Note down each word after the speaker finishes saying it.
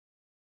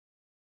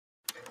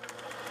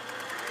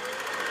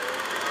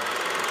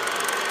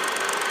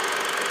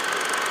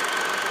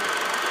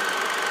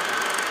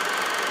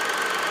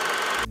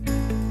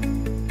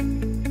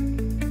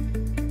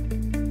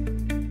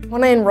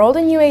When I enrolled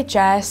in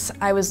UHS,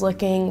 I was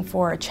looking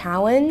for a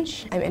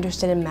challenge. I'm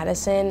interested in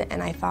medicine,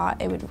 and I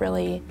thought it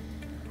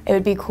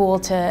would be cool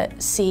to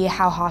see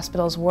how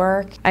hospitals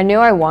work. I knew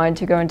I wanted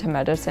to go into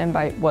medicine, but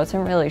I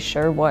wasn't really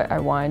sure what I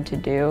wanted to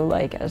do,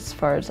 like as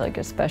far as like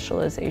a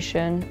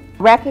specialization.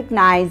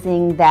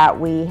 Recognizing that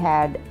we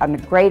had a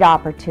great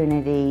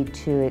opportunity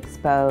to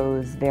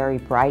expose very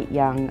bright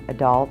young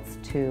adults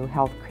to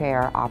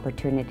healthcare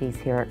opportunities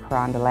here at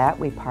Carondelet,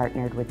 we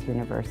partnered with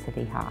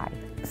University High.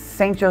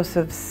 St.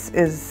 Joseph's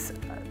is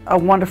a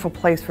wonderful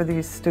place for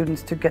these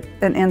students to get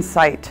an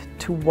insight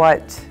to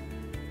what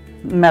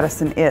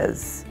medicine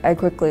is. I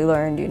quickly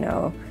learned,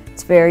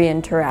 it's very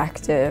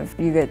interactive.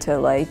 You get to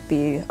like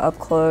be up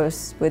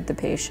close with the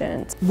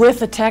patient.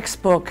 With a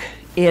textbook,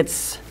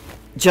 it's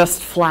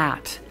just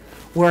flat,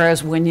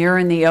 whereas when you're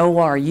in the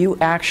OR, you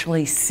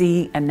actually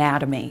see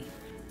anatomy.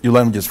 You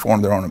let them just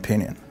form their own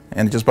opinion.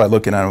 And just by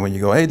looking at it, when you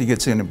go, hey, do you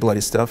get any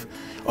bloody stuff?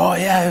 Oh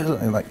yeah,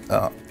 and like,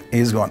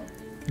 he's going,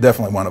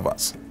 definitely one of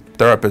us.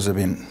 Therapists have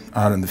been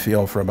out in the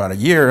field for about a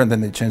year and then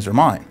they change their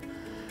mind.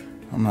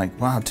 I'm like,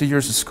 wow, 2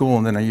 years of school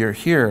and then a year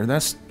here,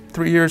 that's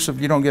 3 years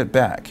of you don't get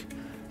back.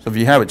 So if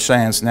you have a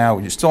chance now,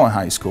 you're still in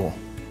high school,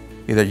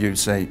 either you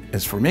say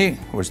it's for me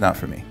or it's not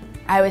for me.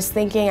 I was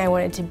thinking I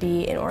wanted to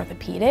be in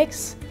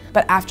orthopedics,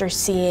 but after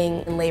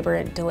seeing labor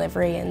and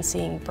delivery and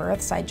seeing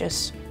births,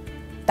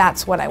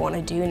 that's what I want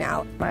to do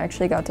now. I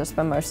actually got to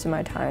spend most of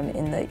my time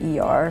in the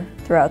ER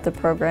throughout the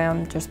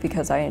program just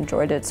because I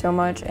enjoyed it so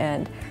much,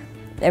 and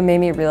it made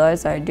me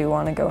realize I do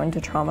want to go into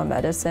trauma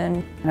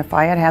medicine. And if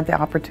I had had the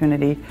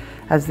opportunity,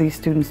 as these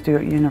students do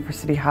at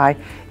University High,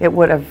 it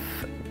would have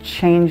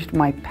changed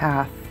my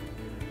path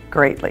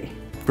greatly.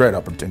 Great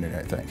opportunity,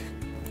 I think.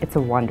 It's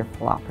a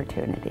wonderful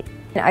opportunity.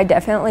 I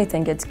definitely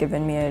think it's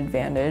given me an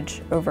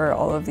advantage over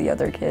all of the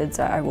other kids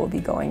that I will be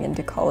going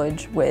into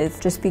college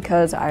with, just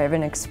because I have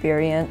an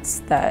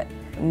experience that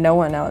no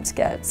one else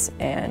gets,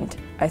 and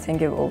I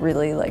think it will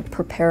really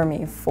prepare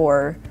me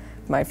for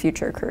my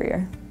future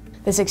career.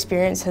 This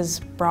experience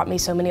has brought me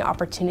so many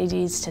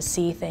opportunities to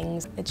see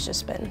things. It's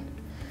just been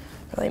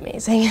really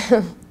amazing.